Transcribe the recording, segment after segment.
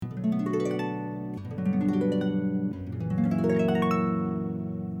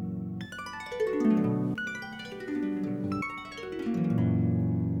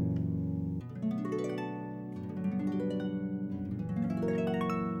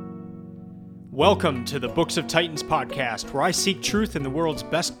Welcome to the Books of Titans podcast, where I seek truth in the world's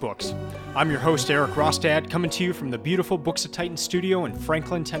best books. I'm your host, Eric Rostad, coming to you from the beautiful Books of Titans studio in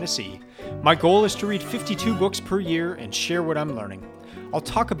Franklin, Tennessee. My goal is to read 52 books per year and share what I'm learning. I'll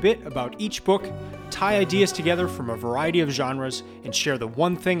talk a bit about each book, tie ideas together from a variety of genres, and share the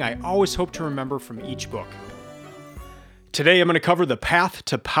one thing I always hope to remember from each book. Today I'm going to cover The Path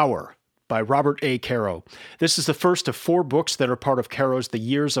to Power by Robert A. Caro. This is the first of 4 books that are part of Caro's The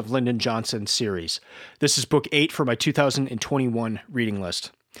Years of Lyndon Johnson series. This is book 8 for my 2021 reading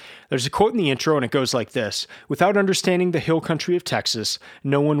list. There's a quote in the intro and it goes like this: "Without understanding the hill country of Texas,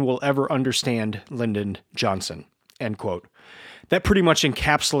 no one will ever understand Lyndon Johnson." End quote. That pretty much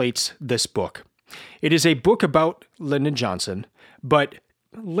encapsulates this book. It is a book about Lyndon Johnson, but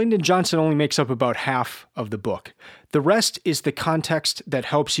Lyndon Johnson only makes up about half of the book. The rest is the context that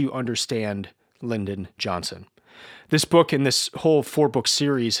helps you understand Lyndon Johnson. This book and this whole 4-book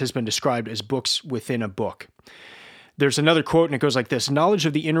series has been described as books within a book. There's another quote and it goes like this: "Knowledge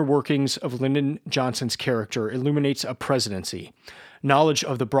of the inner workings of Lyndon Johnson's character illuminates a presidency. Knowledge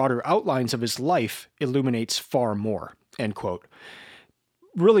of the broader outlines of his life illuminates far more." End quote.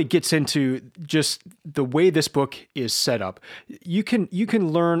 Really gets into just the way this book is set up. You can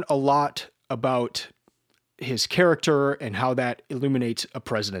learn a lot about his character and how that illuminates a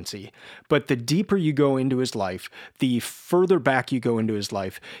presidency. But the deeper you go into his life, the further back you go into his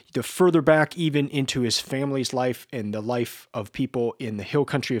life, the further back even into his family's life and the life of people in the hill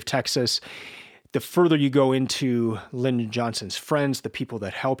country of Texas, the further you go into Lyndon Johnson's friends, the people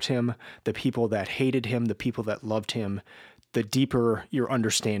that helped him, the people that hated him, the people that loved him, the deeper your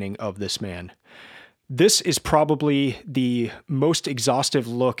understanding of this man. This is probably the most exhaustive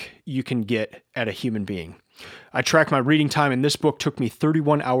look you can get at a human being. I tracked my reading time, and this book took me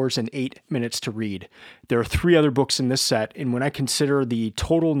 31 hours and 8 minutes to read. There are 3 other books in this set, and when I consider the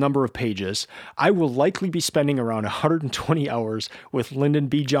total number of pages, I will likely be spending around 120 hours with Lyndon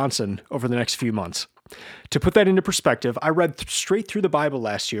B. Johnson over the next few months. To put that into perspective, I read straight through the Bible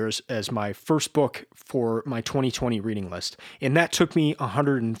last year as my first book for my 2020 reading list, and that took me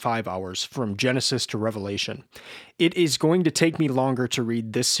 105 hours from Genesis to Revelation. It is going to take me longer to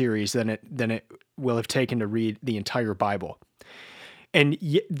read this series than it will have taken to read the entire Bible. And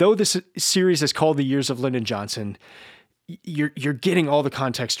though this series is called The Years of Lyndon Johnson, you're getting all the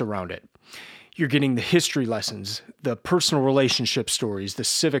context around it. You're getting the history lessons, the personal relationship stories, the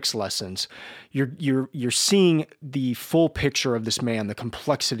civics lessons. You're seeing the full picture of this man, the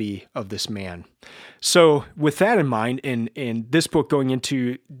complexity of this man. So with that in mind, in this book going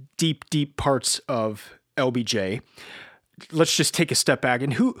into deep parts of LBJ, let's just take a step back.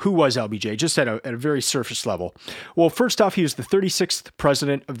 And who was LBJ, just at a very surface level? Well, first off, he was the 36th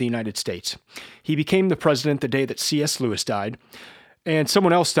president of the United States. He became the president the day that C.S. Lewis died. And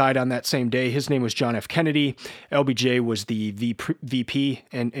someone else died on that same day. His name was John F. Kennedy. LBJ was the VP.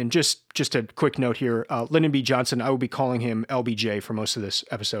 And just a quick note here, Lyndon B. Johnson, I will be calling him LBJ for most of this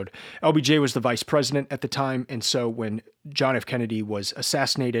episode. LBJ was the vice president at the time. And so when John F. Kennedy was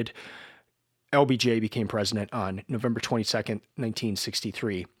assassinated, LBJ became president on November 22nd,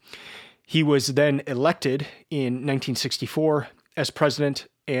 1963. He was then elected in 1964 as president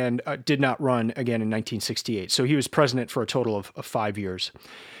and did not run again in 1968. So he was president for a total of 5 years.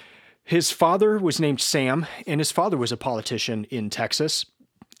 His father was named Sam, and his father was a politician in Texas,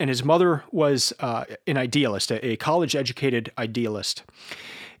 and his mother was an idealist, a college-educated idealist.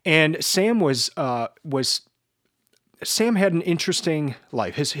 And Sam Sam had an interesting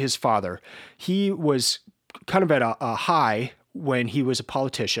life. His father, he was kind of at a high when he was a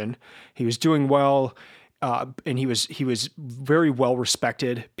politician. He was doing well. And he was very well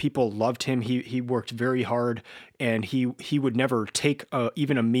respected. People loved him. He worked very hard, and he would never take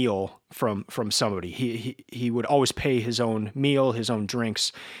even a meal from somebody. He would always pay his own meal, his own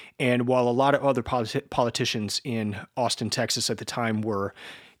drinks. And while a lot of other politicians in Austin, Texas at the time were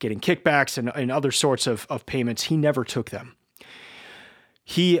getting kickbacks and other sorts of payments, he never took them.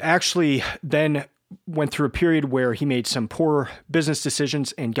 He actually then went through a period where he made some poor business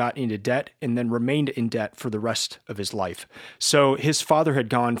decisions and got into debt and then remained in debt for the rest of his life. So his father had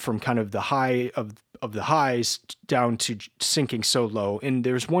gone from kind of the high of the highs down to sinking so low. And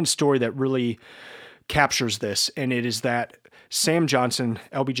there's one story that really captures this, and it is that Sam Johnson,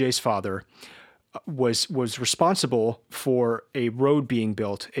 LBJ's father, was responsible for a road being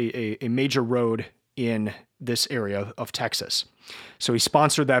built, a major road in this area of Texas. So he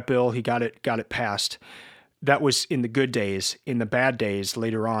sponsored that bill. He got it passed. That was in the good days. In the bad days,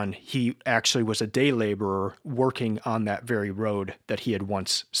 later on, he actually was a day laborer working on that very road that he had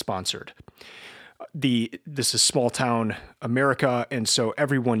once sponsored. this is small town America, and so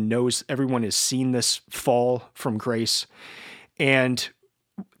everyone has seen this fall from grace. And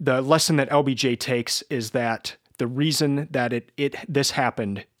the lesson that LBJ takes is that the reason that this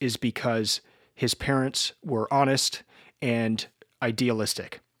happened is because his parents were honest and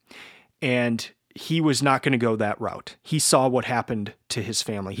idealistic. And he was not going to go that route. He saw what happened to his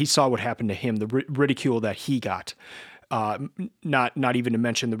family. He saw what happened to him, the ridicule that he got. Not even to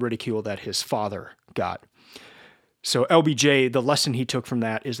mention the ridicule that his father got. So LBJ, the lesson he took from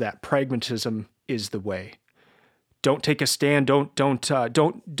that is that pragmatism is the way. Don't take a stand. Don't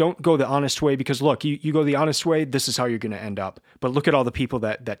go the honest way, because look, you go the honest way, this is how you're going to end up. But look at all the people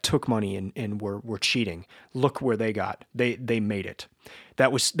that took money and were cheating. Look where they got. They made it.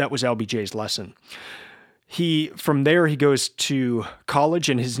 That was LBJ's lesson. From there he goes to college,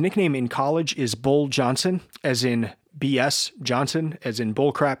 and his nickname in college is Bull Johnson, as in BS Johnson, as in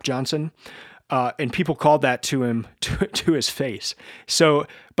bullcrap Johnson. And people called that to him, to his face. So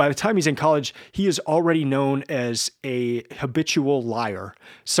by the time he's in college, he is already known as a habitual liar,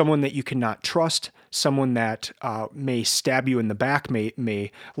 someone that you cannot trust, someone that may stab you in the back,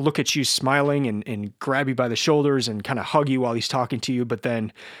 may look at you smiling and grab you by the shoulders and kind of hug you while he's talking to you. But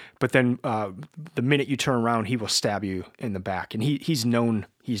then the minute you turn around, he will stab you in the back. And he's known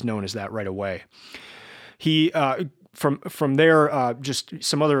as that right away. He From there, just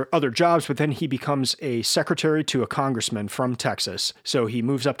some other jobs, but then he becomes a secretary to a congressman from Texas. So he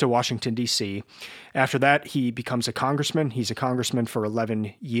moves up to Washington, D.C. After that, he becomes a congressman. He's a congressman for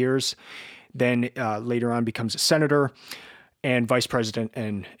 11 years. Then later on becomes a senator and vice president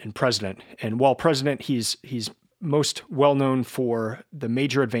and president. And while president, he's most well known for the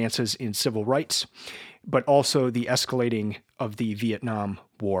major advances in civil rights, but also the escalating of the Vietnam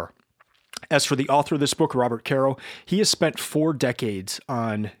War. As for the author of this book, Robert Caro, he has spent 4 decades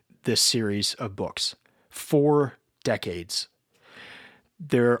on this series of books. 4 decades.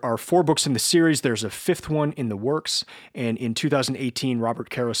 There are 4 books in the series. There's a 5th one in the works. And in 2018,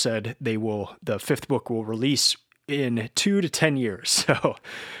 Robert Caro said the 5th book will release in 2 to 10 years. So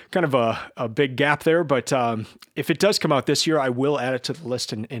kind of a big gap there. But if it does come out this year, I will add it to the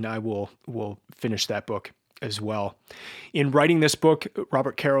list and I will finish that book as well. In writing this book,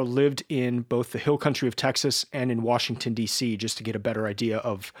 Robert Caro lived in both the hill country of Texas and in Washington, D.C., just to get a better idea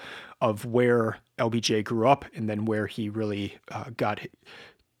of where LBJ grew up and then where he really got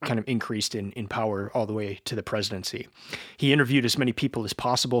kind of increased in power all the way to the presidency. He interviewed as many people as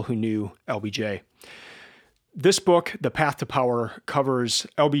possible who knew LBJ. This book, The Path to Power, covers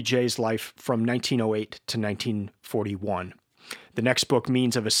LBJ's life from 1908 to 1941. The next book,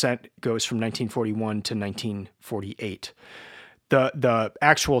 Means of Ascent, goes from 1941 to 1948. The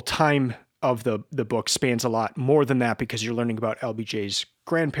actual time of the book spans a lot more than that, because you're learning about LBJ's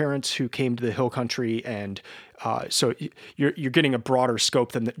grandparents who came to the hill country, and so you're getting a broader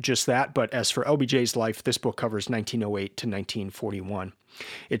scope than just that. But as for LBJ's life, this book covers 1908 to 1941.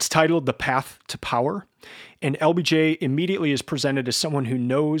 It's titled The Path to Power, and LBJ immediately is presented as someone who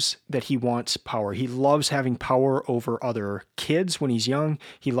knows that he wants power. He loves having power over other kids when he's young.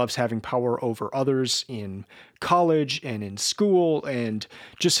 He loves having power over others in college and in school, and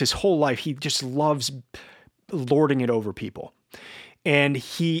just his whole life. He just loves lording it over people. And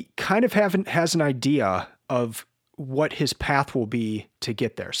he kind of has an idea of what his path will be to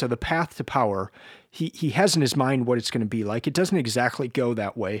get there. So the path to power, he has in his mind what it's going to be like. It doesn't exactly go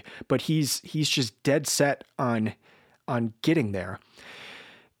that way, but he's just dead set on getting there.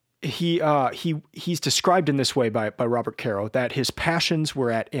 He's described in this way by Robert Caro, that his passions were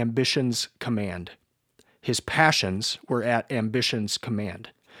at ambition's command. His passions were at ambition's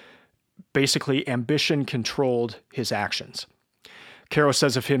command. Basically, ambition controlled his actions. Caro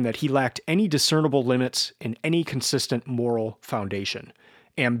says of him that he lacked any discernible limits and any consistent moral foundation.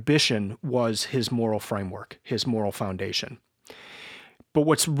 Ambition was his moral framework, his moral foundation. But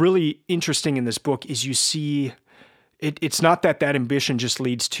what's really interesting in this book is you see, it's not that ambition just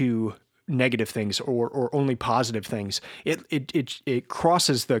leads to negative things or only positive things. It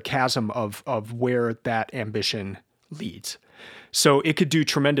crosses the chasm of where that ambition leads. So it could do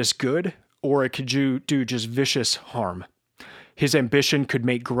tremendous good, or it could do just vicious harm. His ambition could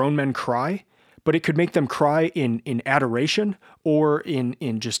make grown men cry, but it could make them cry in adoration or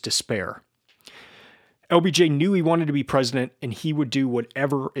in just despair. LBJ knew he wanted to be president, and he would do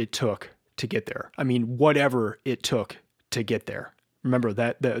whatever it took to get there. I mean, whatever it took to get there. Remember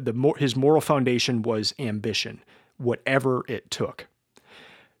that his moral foundation was ambition, whatever it took.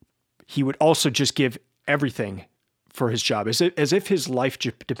 He would also just give everything for his job, as if his life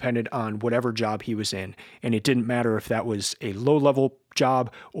depended on whatever job he was in, and it didn't matter if that was a low-level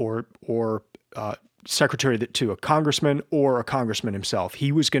job or secretary to a congressman or a congressman himself.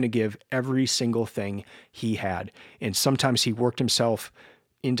 He was going to give every single thing he had. And sometimes he worked himself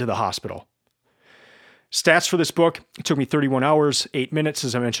into the hospital. Stats for this book, it took me 31 hours, 8 minutes,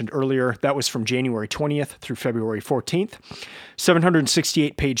 as I mentioned earlier. That was from January 20th through February 14th.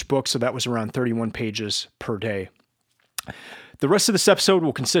 768-page book, so that was around 31 pages per day. The rest of this episode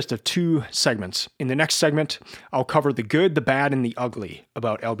will consist of 2 segments. In the next segment, I'll cover the good, the bad, and the ugly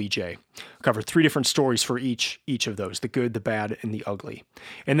about LBJ. I'll cover 3 different stories for each of those, the good, the bad, and the ugly.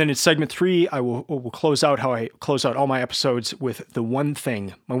 And then in segment 3, I will close out how I close out all my episodes with the one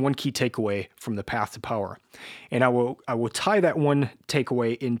thing, my one key takeaway from The Path to Power. And I will tie that one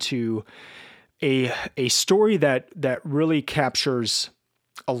takeaway into a story that really captures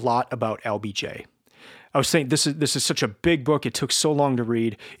a lot about LBJ. I was saying this is such a big book. It took so long to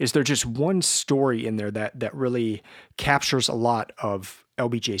read. Is there just one story in there that really captures a lot of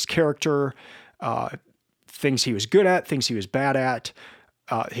LBJ's character, things he was good at, things he was bad at,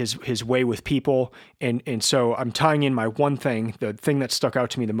 his way with people, and so I'm tying in my one thing, the thing that stuck out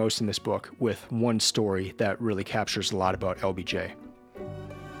to me the most in this book, with one story that really captures a lot about LBJ.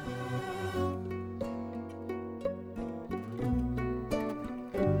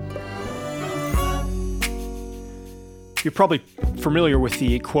 You're probably familiar with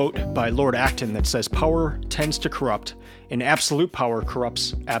the quote by Lord Acton that says, "Power tends to corrupt, and absolute power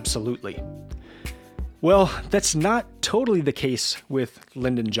corrupts absolutely." Well, that's not totally the case with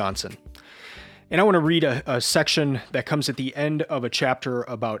Lyndon Johnson. And I want to read a section that comes at the end of a chapter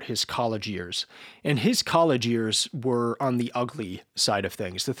about his college years. And his college years were on the ugly side of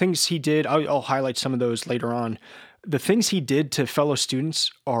things. The things he did, I'll highlight some of those later on. The things he did to fellow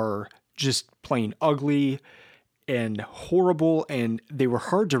students are just plain ugly and horrible, and they were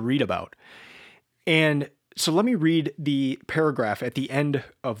hard to read about. And so let me read the paragraph at the end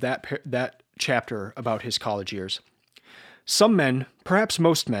of that chapter about his college years. "Some men, perhaps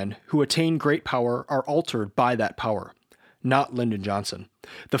most men, who attain great power are altered by that power. Not Lyndon Johnson.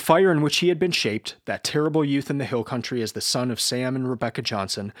 The fire in which he had been shaped, that terrible youth in the hill country as the son of Sam and Rebecca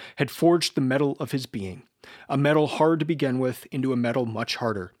Johnson, had forged the metal of his being. A metal hard to begin with into a metal much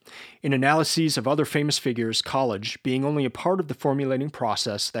harder. In analyses of other famous figures, college, being only a part of the formulating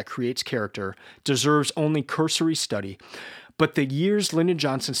process that creates character, deserves only cursory study. But the years Lyndon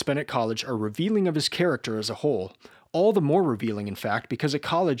Johnson spent at college are revealing of his character as a whole. All the more revealing, in fact, because at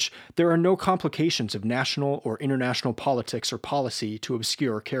college there are no complications of national or international politics or policy to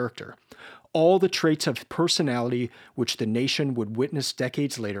obscure character. All the traits of personality which the nation would witness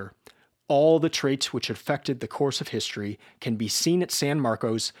decades later, all the traits which affected the course of history, can be seen at San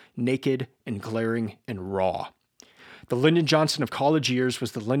Marcos, naked and glaring and raw. The Lyndon Johnson of college years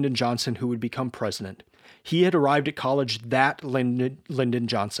was the Lyndon Johnson who would become president. He had arrived at college that Lyndon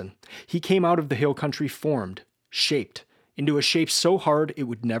Johnson. He came out of the hill country formed, shaped, into a shape so hard it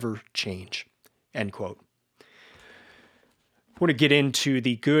would never change." End quote. I want to get into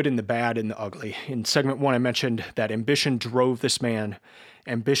the good and the bad and the ugly. In segment 1, I mentioned that ambition drove this man.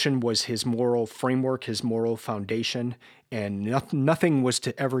 Ambition was his moral framework, his moral foundation, and nothing was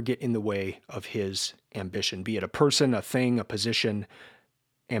to ever get in the way of his ambition. Be it a person, a thing, a position,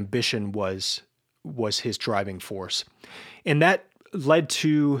 ambition was his driving force. And that led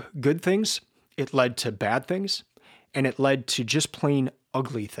to good things, it led to bad things, and it led to just plain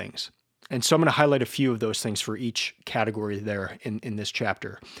ugly things. And so I'm going to highlight a few of those things for each category there in this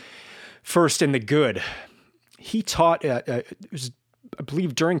chapter. First, in the good, he taught, I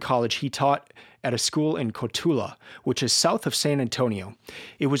believe during college, he taught at a school in Cotula, which is south of San Antonio.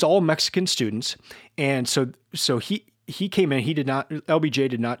 It was all Mexican students, and so he came in. LBJ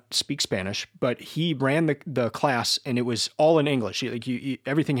did not speak Spanish, but he ran the class, and it was all in English.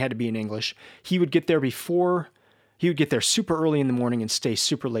 Everything had to be in English. He would get there super early in the morning and stay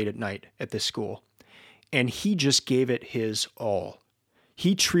super late at night at this school. And he just gave it his all.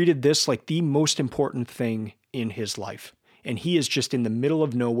 He treated this like the most important thing in his life. And he is just in the middle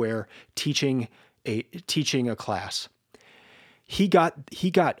of nowhere teaching a class. He got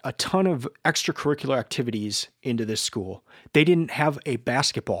a ton of extracurricular activities into this school. They didn't have a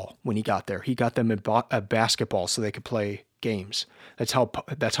basketball when he got there. He got them a basketball so they could play games. That's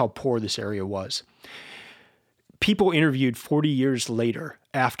how poor this area was. People interviewed 40 years later,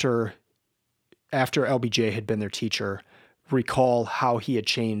 after LBJ had been their teacher, recall how he had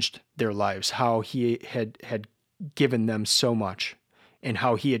changed their lives, how he had given them so much, and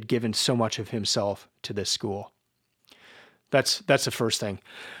how he had given so much of himself to this school. That's the first thing.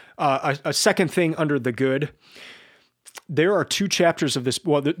 A second thing under the good, there are 2 chapters of this.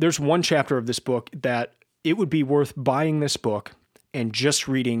 Well, there's one chapter of this book that it would be worth buying this book and just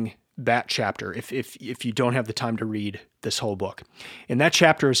reading that chapter if you don't have the time to read this whole book. And that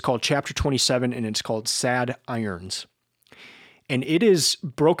chapter is called Chapter 27, and it's called Sad Irons. And it is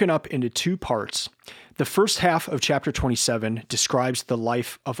broken up into two parts. The first half of Chapter 27 describes the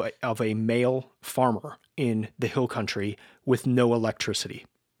life of a male farmer in the hill country with no electricity.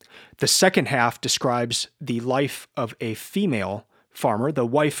 The second half describes the life of a female farmer, the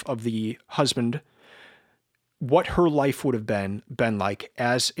wife of the husband, what her life would have been like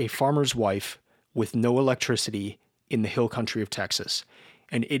as a farmer's wife with no electricity in the hill country of Texas.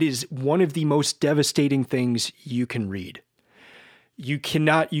 And it is one of the most devastating things you can read. You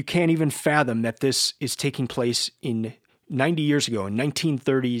can't even fathom that this is taking place in 90 years ago, in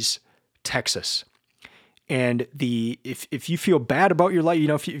 1930s Texas. And if you feel bad about your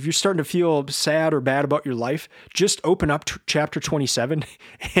life, if you're starting to feel sad or bad about your life, just open up chapter 27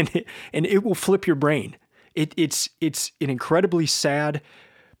 and it will flip your brain. It's an incredibly sad,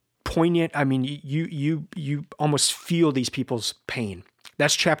 poignant. I mean, you almost feel these people's pain.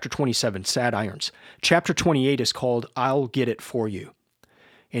 That's chapter 27, Sad Irons. Chapter 28 is called I'll Get It For You.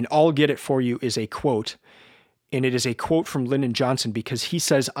 And I'll Get It For You is a quote, and it is a quote from Lyndon Johnson because he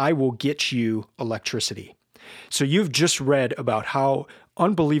says, I will get you electricity. So you've just read about how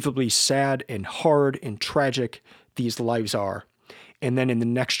unbelievably sad and hard and tragic these lives are. And then in the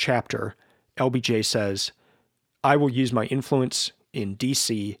next chapter, LBJ says, I will use my influence in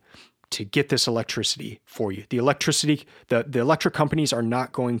DC to get this electricity for you. The electric companies are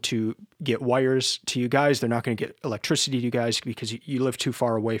not going to get wires to you guys. They're not going to get electricity to you guys because you live too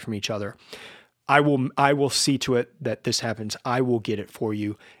far away from each other. I will see to it that this happens. I will get it for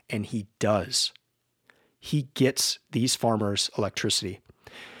you. And he does. He gets these farmers electricity.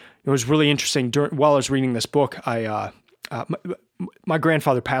 It was really interesting. While I was reading this book, my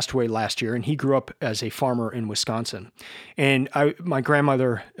grandfather passed away last year, and he grew up as a farmer in Wisconsin. And my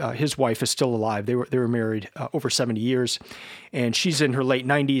grandmother, his wife, is still alive. They were married over 70 years, and she's in her late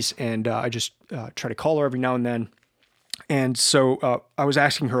 90s. And I just try to call her every now and then. And so I was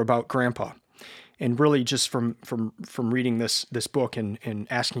asking her about Grandpa. And really just from reading this book and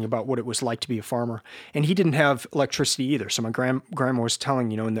asking about what it was like to be a farmer. And he didn't have electricity either. So my grandma was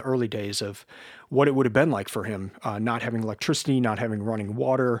telling, in the early days of what it would have been like for him, not having electricity, not having running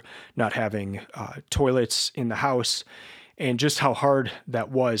water, not having toilets in the house, and just how hard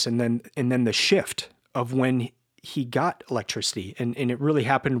that was. And then the shift of when he got electricity. And it really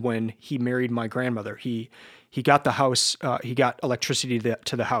happened when he married my grandmother. He got the house, he got electricity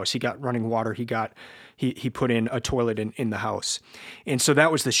to the house. He got running water. He put in a toilet in the house. And so that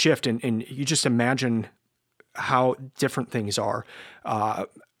was the shift. And you just imagine how different things are.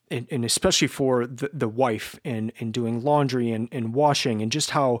 And especially for the wife and doing laundry and washing and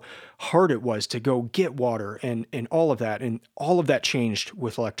just how hard it was to go get water and all of that. And all of that changed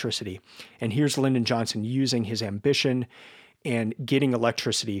with electricity. And here's Lyndon Johnson using his ambition and getting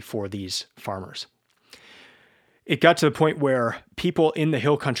electricity for these farmers. It got to the point where people in the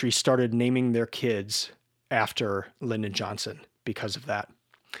hill country started naming their kids after Lyndon Johnson because of that.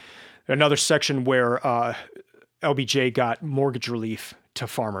 Another section where LBJ got mortgage relief to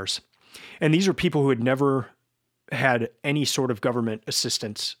farmers. And these are people who had never had any sort of government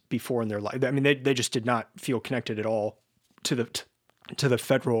assistance before in their life. I mean, they just did not feel connected at all to the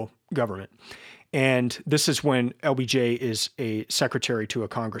federal government. And this is when LBJ is a secretary to a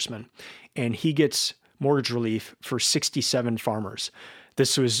congressman, and he gets mortgage relief for 67 farmers.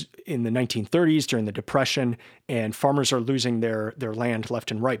 This was in the 1930s during the Depression, and farmers are losing their land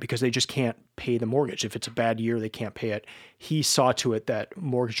left and right because they just can't pay the mortgage. If it's a bad year, they can't pay it. He saw to it that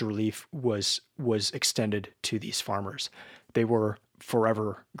mortgage relief was extended to these farmers. They were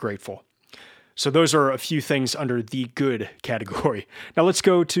forever grateful. So those are a few things under the good category. Now let's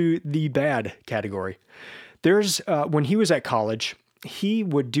go to the bad category. There's when he was at college, he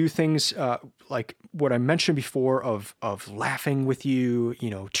would do things like what I mentioned before of laughing with you,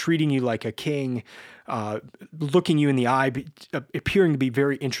 treating you like a king, looking you in the eye, appearing to be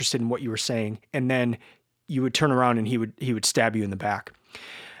very interested in what you were saying, and then you would turn around and he would stab you in the back.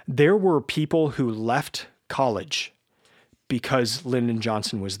 There were people who left college because Lyndon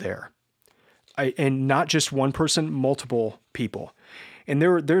Johnson was there, and not just one person, multiple people. And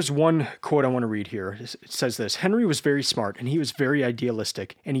there's one quote I want to read here. It says this: Henry was very smart and he was very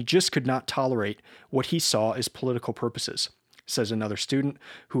idealistic, and he just could not tolerate what he saw as political purposes. Says another student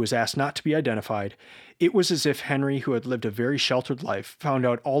who was asked not to be identified. It was as if Henry, who had lived a very sheltered life, found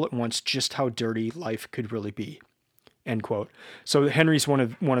out all at once just how dirty life could really be. End quote. So Henry's one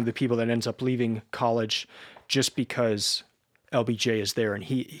of the people that ends up leaving college just because LBJ is there, and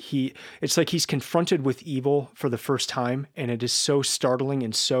it's like he's confronted with evil for the first time, and it is so startling,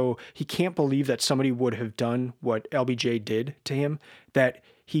 and so he can't believe that somebody would have done what LBJ did to him, that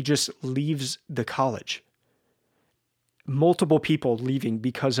he just leaves the college. Multiple people leaving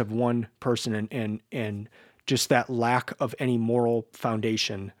because of one person, and just that lack of any moral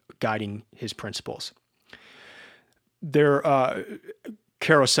foundation guiding his principles.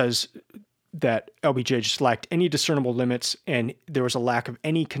 Caro says that LBJ just lacked any discernible limits, and there was a lack of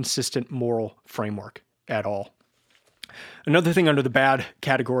any consistent moral framework at all. Another thing under the bad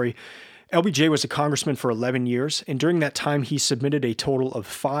category, LBJ was a congressman for 11 years, and during that time, he submitted a total of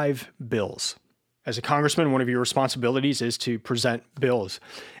 5 bills. As a congressman, one of your responsibilities is to present bills.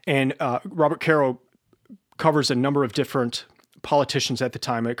 And Robert Caro covers a number of different politicians at the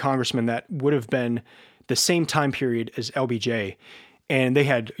time, a congressman that would have been the same time period as LBJ. And they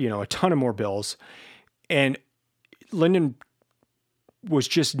had, a ton of more bills. And Lyndon was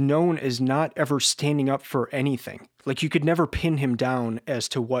just known as not ever standing up for anything. Like, you could never pin him down as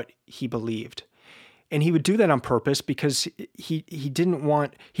to what he believed. And he would do that on purpose because he didn't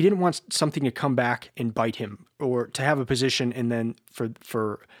want something to come back and bite him, or to have a position and then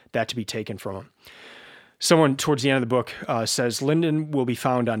for that to be taken from him. Someone towards the end of the book says, Lyndon will be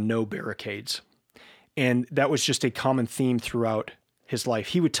found on no barricades. And that was just a common theme throughout his life.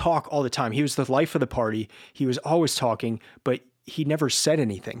 He would talk all the time. He was the life of the party. He was always talking, but he never said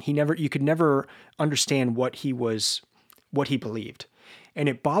anything. You could never understand what he believed. And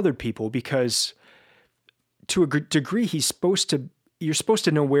it bothered people because to a degree, you're supposed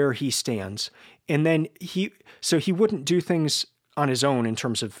to know where he stands. And then he wouldn't do things on his own in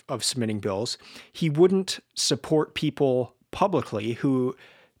terms of submitting bills. He wouldn't support people publicly who,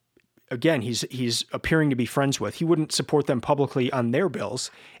 again, he's appearing to be friends with. He wouldn't support them publicly on their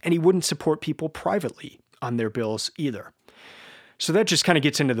bills, and he wouldn't support people privately on their bills either. So that just kind of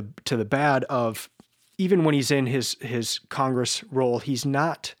gets into the bad of, even when he's in his Congress role, he's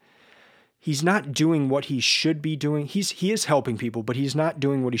not doing what he should be doing. He is helping people, but he's not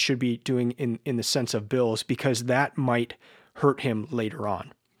doing what he should be doing in the sense of bills, because that might hurt him later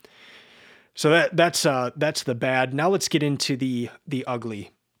on. So that's the bad. Now let's get into the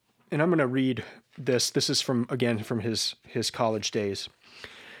ugly. And I'm going to read this. This is from his college days.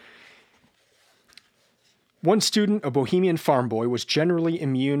 One student, a bohemian farm boy, was generally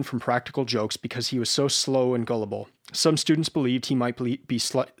immune from practical jokes because he was so slow and gullible. Some students believed he might be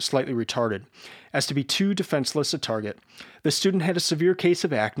slightly retarded, as to be too defenseless a target. The student had a severe case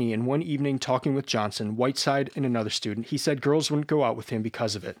of acne, and one evening, talking with Johnson, Whiteside, and another student, he said girls wouldn't go out with him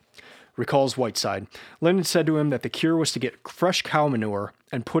because of it. Recalls Whiteside. Lyndon said to him that the cure was to get fresh cow manure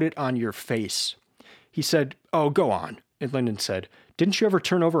and put it on your face. He said, "Oh, go on." And Lyndon said, "Didn't you ever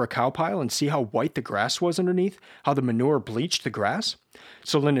turn over a cow pile and see how white the grass was underneath? How the manure bleached the grass?"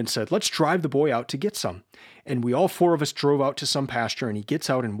 So Lyndon said, "Let's drive the boy out to get some." And we all 4 of us drove out to some pasture, and he gets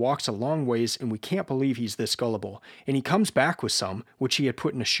out and walks a long ways, and we can't believe he's this gullible. And he comes back with some, which he had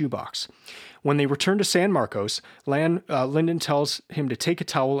put in a shoebox. When they return to San Marcos, Lyndon tells him to take a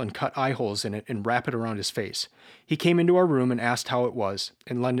towel and cut eye holes in it and wrap it around his face. He came into our room and asked how it was,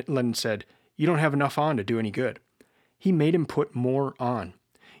 and Lyndon said, "You don't have enough on to do any good." He made him put more on.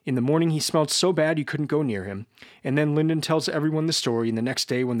 In the morning, he smelled so bad you couldn't go near him. And then Lyndon tells everyone the story, and the next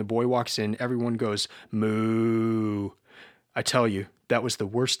day when the boy walks in, everyone goes, "Moo." I tell you, that was the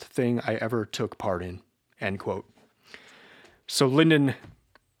worst thing I ever took part in. End quote. So Lyndon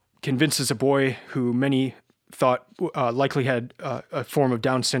convinces a boy who many thought likely had a form of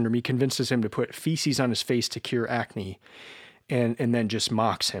Down syndrome. He convinces him to put feces on his face to cure acne, and then just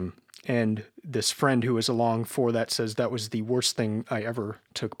mocks him. And this friend who was along for that says that was the worst thing I ever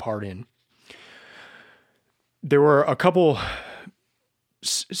took part in. There were a couple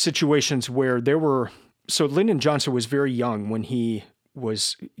situations where so Lyndon Johnson was very young when he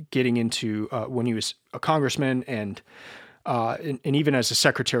was getting into, when he was a congressman and even as a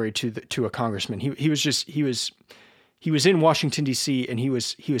secretary to a congressman. He was in Washington, D.C., and he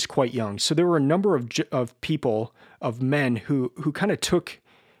was quite young. So there were a number of men who kind of took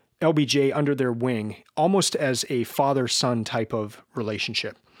LBJ under their wing, almost as a father-son type of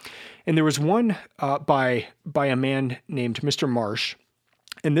relationship. And there was one by a man named Mr. Marsh,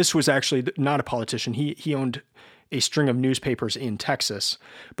 and this was actually not a politician. He owned a string of newspapers in Texas,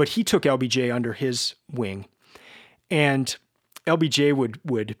 but he took LBJ under his wing. And LBJ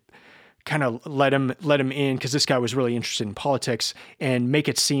would kind of let him in, because this guy was really interested in politics, and make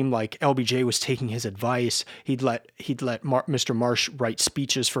it seem like LBJ was taking his advice. He'd let Mr. Marsh write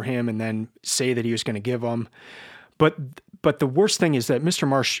speeches for him and then say that he was going to give them. But the worst thing is that Mr.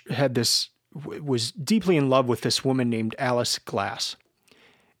 Marsh had this was deeply in love with this woman named Alice Glass.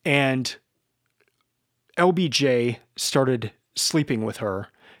 And LBJ started sleeping with her.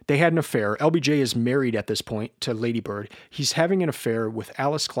 They had an affair. LBJ is married at this point to Lady Bird. He's having an affair with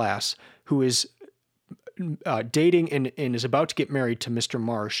Alice Glass, who is dating and is about to get married to Mr.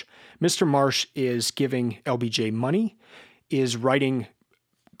 Marsh. Mr. Marsh is giving LBJ money, is writing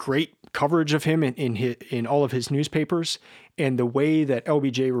great coverage of him in all of his newspapers, and the way that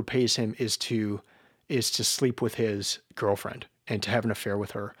LBJ repays him is to sleep with his girlfriend and to have an affair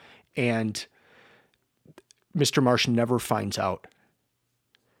with her. And Mr. Marsh never finds out.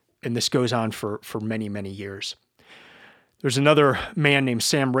 And this goes on for many, many years. There's another man named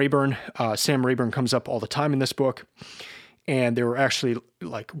Sam Rayburn. Sam Rayburn comes up all the time in this book. And there were actually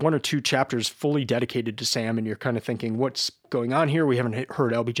like 1 or 2 chapters fully dedicated to Sam. And you're kind of thinking, what's going on here? We haven't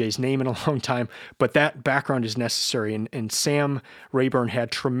heard LBJ's name in a long time. But that background is necessary. And Sam Rayburn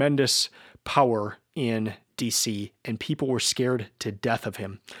had tremendous power in DC, and people were scared to death of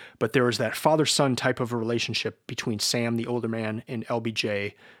him. But there was that father-son type of a relationship between Sam, the older man, and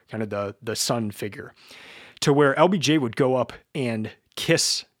LBJ, kind of the son figure, to where LBJ would go up and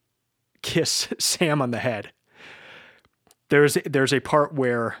kiss Sam on the head. There's a part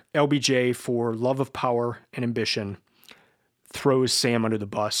where LBJ, for love of power and ambition, throws Sam under the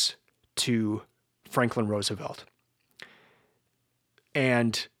bus to Franklin Roosevelt.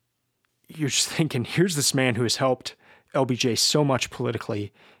 And you're just thinking, here's this man who has helped LBJ so much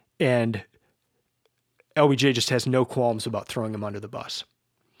politically, and LBJ just has no qualms about throwing him under the bus.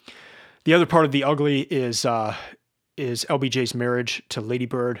 The other part of The Ugly is LBJ's marriage to Lady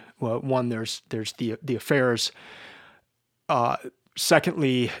Bird. Well, one, there's the affairs.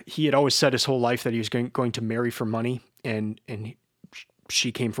 Secondly, he had always said his whole life that he was going to marry for money, and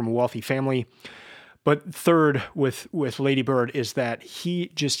she came from a wealthy family. But third, with Lady Bird, is that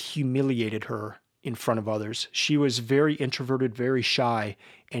he just humiliated her in front of others. She was very introverted, very shy,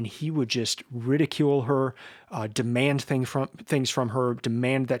 and he would just ridicule her, demand things from her,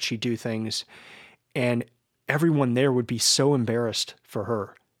 demand that she do things, and everyone there would be so embarrassed for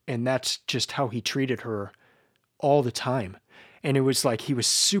her. And that's just how he treated her all the time. And it was like he was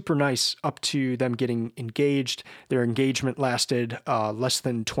super nice up to them getting engaged. Their engagement lasted less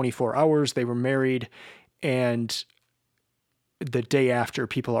than 24 hours. They were married. And the day after,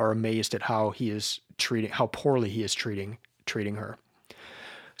 people are amazed at how poorly he is treating her.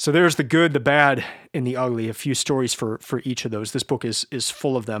 So there's the good, the bad, and the ugly. A few stories for each of those. This book is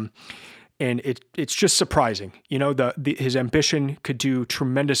full of them. And it's just surprising. You know, his ambition could do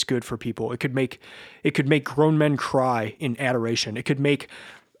tremendous good for people. It could make grown men cry in adoration. It could make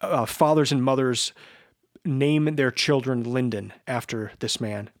fathers and mothers name their children Lyndon after this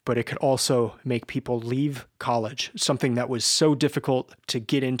man. But it could also make people leave college, something that was so difficult to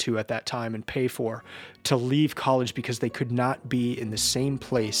get into at that time and pay for, to leave college because they could not be in the same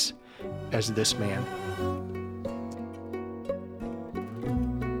place as this man.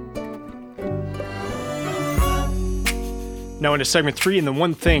 Now into segment 3, and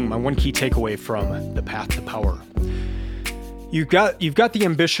my one key takeaway from The Path to Power. You've got the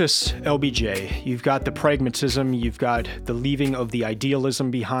ambitious LBJ, you've got the pragmatism, you've got the leaving of the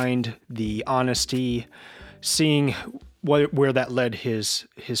idealism behind, the honesty, seeing where that led his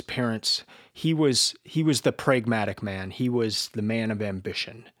parents. He was the pragmatic man. He was the man of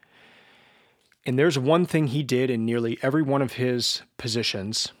ambition. And there's one thing he did in nearly every one of his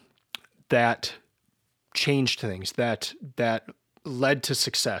positions that changed things, that led to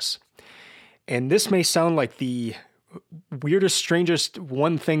success. And this may sound like the weirdest, strangest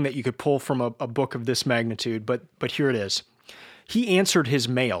one thing that you could pull from a book of this magnitude, but here it is. He answered his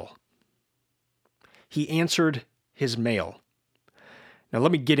mail. Now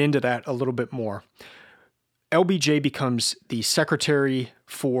let me get into that a little bit more. LBJ becomes the secretary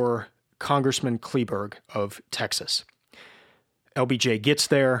for Congressman Kleberg of Texas. LBJ gets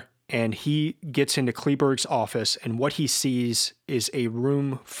there, and he gets into Kleberg's office, and what he sees is a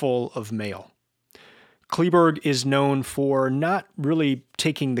room full of mail. Kleberg is known for not really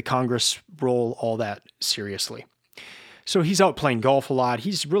taking the Congress role all that seriously. So he's out playing golf a lot.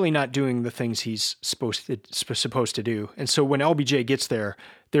 He's really not doing the things he's supposed to do. And so when LBJ gets there,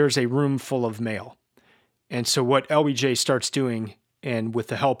 there's a room full of mail. And so what LBJ starts doing, and with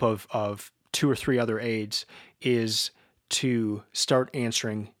the help of 2 or 3 other aides, is to start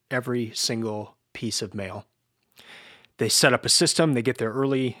answering every single piece of mail. They set up a system, they get there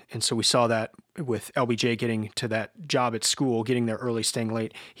early, and so we saw that with LBJ getting to that job at school, getting there early, staying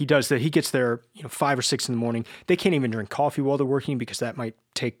late. He does that. He gets there 5 or 6 in the morning. They can't even drink coffee while they're working because that might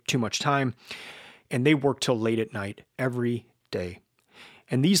take too much time. And they work till late at night every day.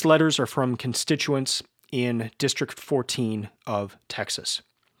 And these letters are from constituents in District 14 of Texas.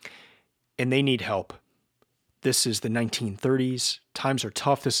 And they need help. This is the 1930s. Times are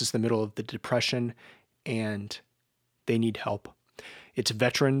tough. This is the middle of the Depression, and they need help. It's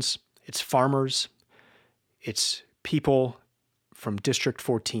veterans, it's farmers, it's people from District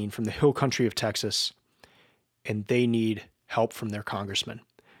 14, from the hill country of Texas, and they need help from their congressman.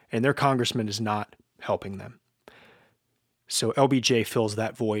 And their congressman is not helping them. So LBJ fills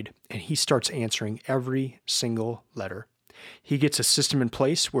that void, and he starts answering every single letter. He gets a system in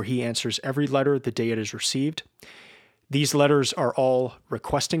place where he answers every letter the day it is received. These letters are all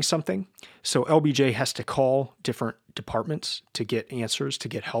requesting something, so LBJ has to call different departments to get answers, to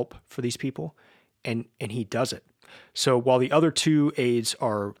get help for these people, and he does it. So while the other two aides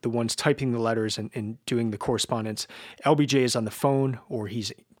are the ones typing the letters and doing the correspondence, LBJ is on the phone or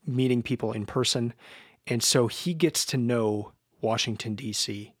he's meeting people in person. And so he gets to know Washington,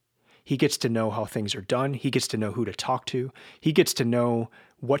 D.C. He gets to know how things are done. He gets to know who to talk to. He gets to know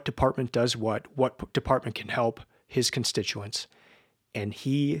what department does what department can help his constituents. And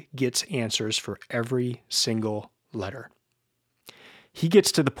he gets answers for every single letter. He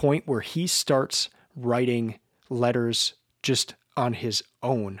gets to the point where he starts writing letters just on his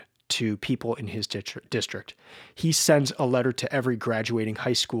own to people in his district. He sends a letter to every graduating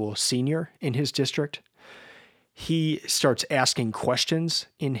high school senior in his district. He starts asking questions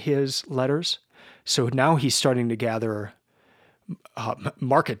in his letters. So now he's starting to gather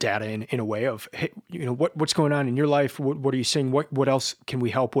market data in a way of, hey, what's going on in your life? What are you seeing? What else can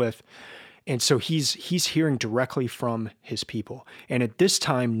we help with? And so he's hearing directly from his people. And at this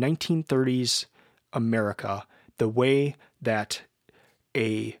time, 1930s America, the way that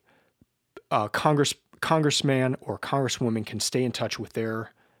a congressman or congresswoman can stay in touch with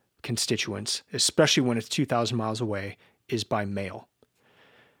their constituents, especially when it's 2,000 miles away, is by mail.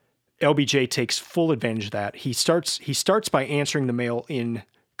 LBJ takes full advantage of that. He starts by answering the mail in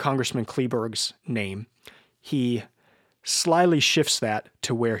Congressman Kleberg's name. He slyly shifts that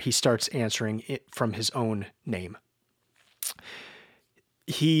to where he starts answering it from his own name.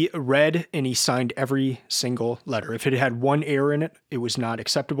 He read and he signed every single letter. If it had one error in it, it was not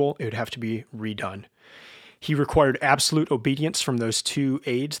acceptable. It would have to be redone. He required absolute obedience from those two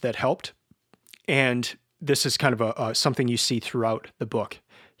aides that helped. And this is kind of something you see throughout the book.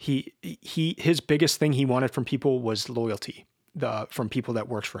 His biggest thing he wanted from people was loyalty, from people that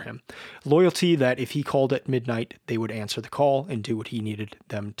worked for him. Loyalty that if he called at midnight, they would answer the call and do what he needed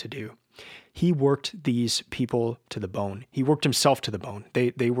them to do. He worked these people to the bone. He worked himself to the bone.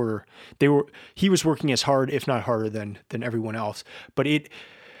 He was working as hard, if not harder than everyone else, but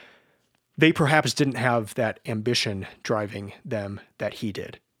they perhaps didn't have that ambition driving them that he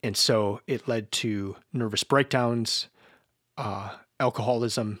did. And so it led to nervous breakdowns,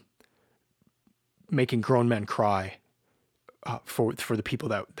 alcoholism, making grown men cry for the people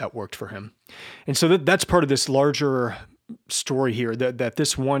that worked for him. And so that's part of this larger story here, that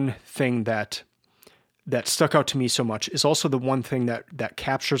this one thing that stuck out to me so much is also the one thing that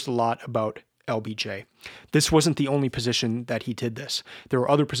captures a lot about LBJ. This wasn't the only position that he did this. There were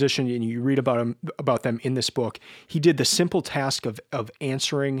other positions, and you read about them in this book. He did the simple task of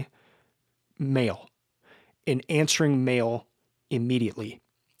answering mail, and answering mail immediately.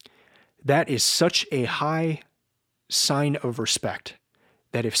 That is such a high sign of respect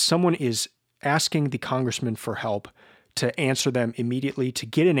that if someone is asking the congressman for help, to answer them immediately, to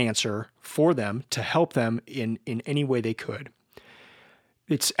get an answer for them, to help them in any way they could.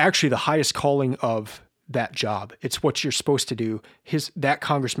 It's actually the highest calling of that job. It's what you're supposed to do. That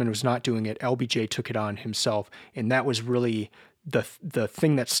congressman was not doing it. LBJ took it on himself, and that was really the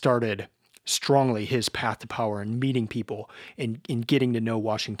thing that started strongly his path to power and meeting people and in getting to know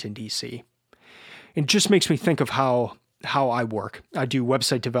Washington, D.C. It just makes me think of how I work. I do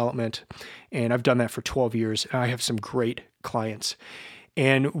website development, and I've done that for 12 years, and I have some great clients.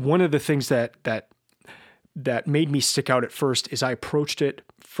 And one of the things that made me stick out at first is I approached it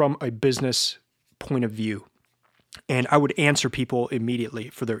from a business point of view, and I would answer people immediately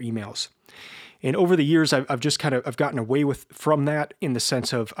for their emails. And over the years, I've gotten away from that in the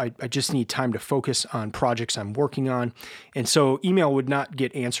sense of I just need time to focus on projects I'm working on. And so email would not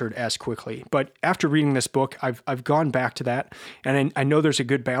get answered as quickly. But after reading this book, I've gone back to that. And I know there's a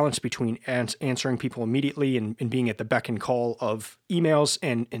good balance between answering people immediately and being at the beck and call of emails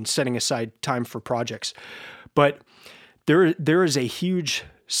and setting aside time for projects. But there is a huge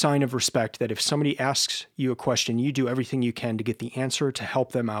sign of respect that if somebody asks you a question, you do everything you can to get the answer to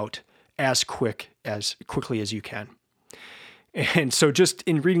help them out as quickly as you can. And so just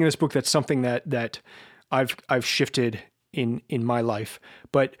in reading this book, that's something that I've shifted in my life,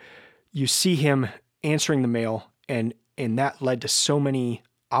 but you see him answering the mail, and that led to so many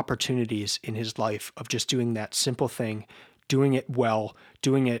opportunities in his life of just doing that simple thing, doing it well,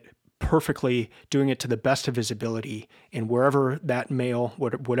 doing it perfectly, doing it to the best of his ability. And wherever that mail,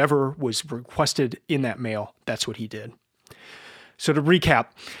 whatever was requested in that mail, that's what he did. So to recap,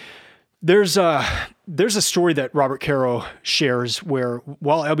 there's a story that Robert Caro shares where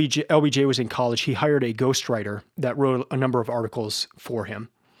while LBJ was in college, he hired a ghostwriter that wrote a number of articles for him.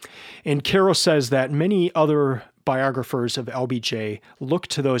 And Caro says that many other biographers of LBJ look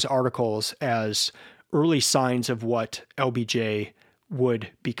to those articles as early signs of what LBJ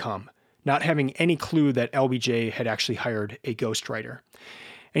would become, not having any clue that LBJ had actually hired a ghostwriter.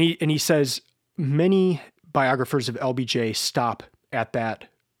 And he says many biographers of LBJ stop at that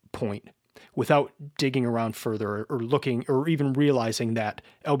point without digging around further or looking or even realizing that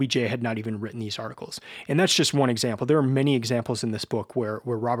LBJ had not even written these articles. And that's just one example. There are many examples in this book where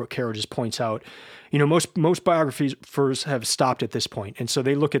Robert Caro just points out, most biographers have stopped at this point. And so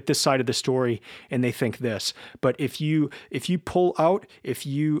they look at this side of the story and they think this. But if you pull out, if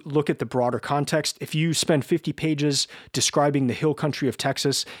you look at the broader context, if you spend 50 pages describing the hill country of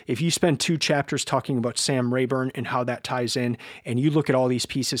Texas, if you spend 2 chapters talking about Sam Rayburn and how that ties in, and you look at all these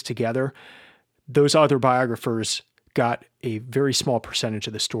pieces together, those other biographers got a very small percentage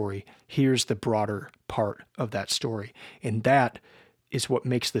of the story. Here's the broader part of that story. And that is what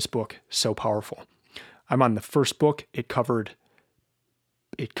makes this book so powerful. I'm on the first book. It covered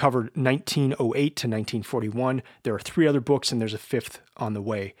 1908 to 1941. There are 3 other books and there's a 5th on the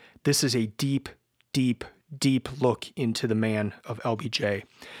way. This is a deep, deep, deep look into the man of LBJ.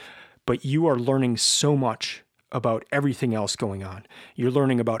 But you are learning so much about everything else going on. You're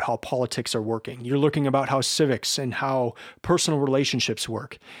learning about how politics are working. You're looking about how civics and how personal relationships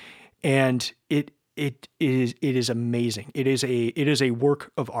work. And it is amazing. It is a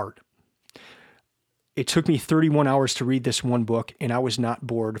work of art. It took me 31 hours to read this one book, and I was not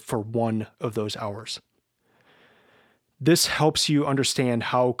bored for one of those hours. This helps you understand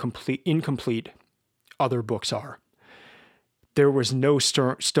how incomplete other books are. There was no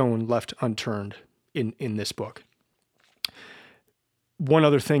stone left unturned in this book. One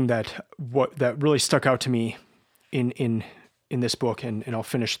other thing that really stuck out to me in this book, and I'll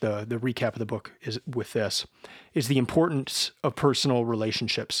finish the recap of the book is the importance of personal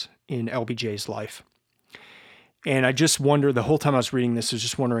relationships in LBJ's life. And I just wonder, the whole time I was reading this, I was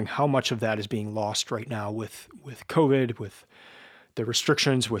just wondering how much of that is being lost right now with COVID, with the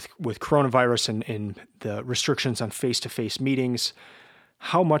restrictions, with coronavirus and the restrictions on face-to-face meetings.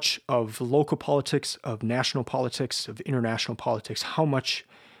 How much of local politics, of national politics, of international politics, how much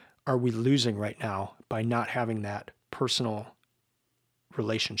are we losing right now by not having that personal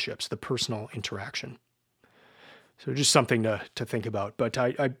relationships, the personal interaction? So just something to think about. But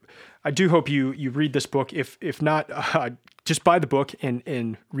I do hope you read this book. If not, just buy the book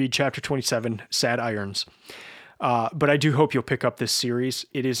and read chapter 27, Sad Irons. But I do hope you'll pick up this series.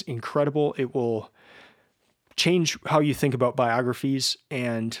 It is incredible. It will change how you think about biographies,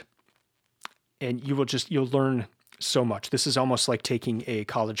 and you'll learn so much. This is almost like taking a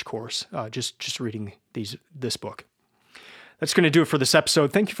college course, just reading this book. That's going to do it for this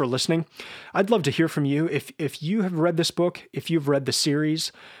episode. Thank you for listening. I'd love to hear from you. If you have read this book, if you've read the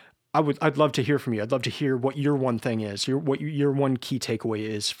series, I'd love to hear from you. I'd love to hear what your one thing is, what your one key takeaway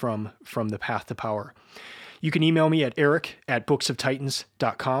is from The Path to Power. You can email me at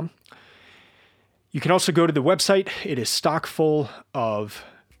eric@booksoftitans.com. You can also go to the website. It is stock full of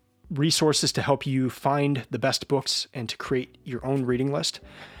resources to help you find the best books and to create your own reading list.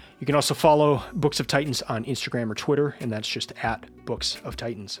 You can also follow Books of Titans on Instagram or Twitter, and that's just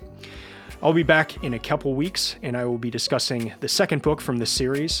 @BooksOfTitans. I'll be back in a couple weeks, and I will be discussing the second book from this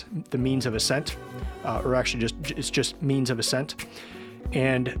series, The Means of Ascent, or actually it's just Means of Ascent,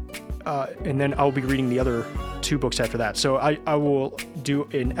 and then I'll be reading the other 2 books after that. So I will do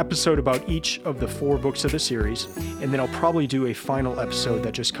an episode about each of the 4 books of the series, and then I'll probably do a final episode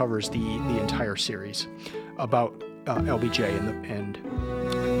that just covers the entire series about LBJ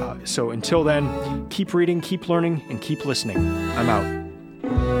so until then, keep reading, keep learning, and keep listening. I'm out.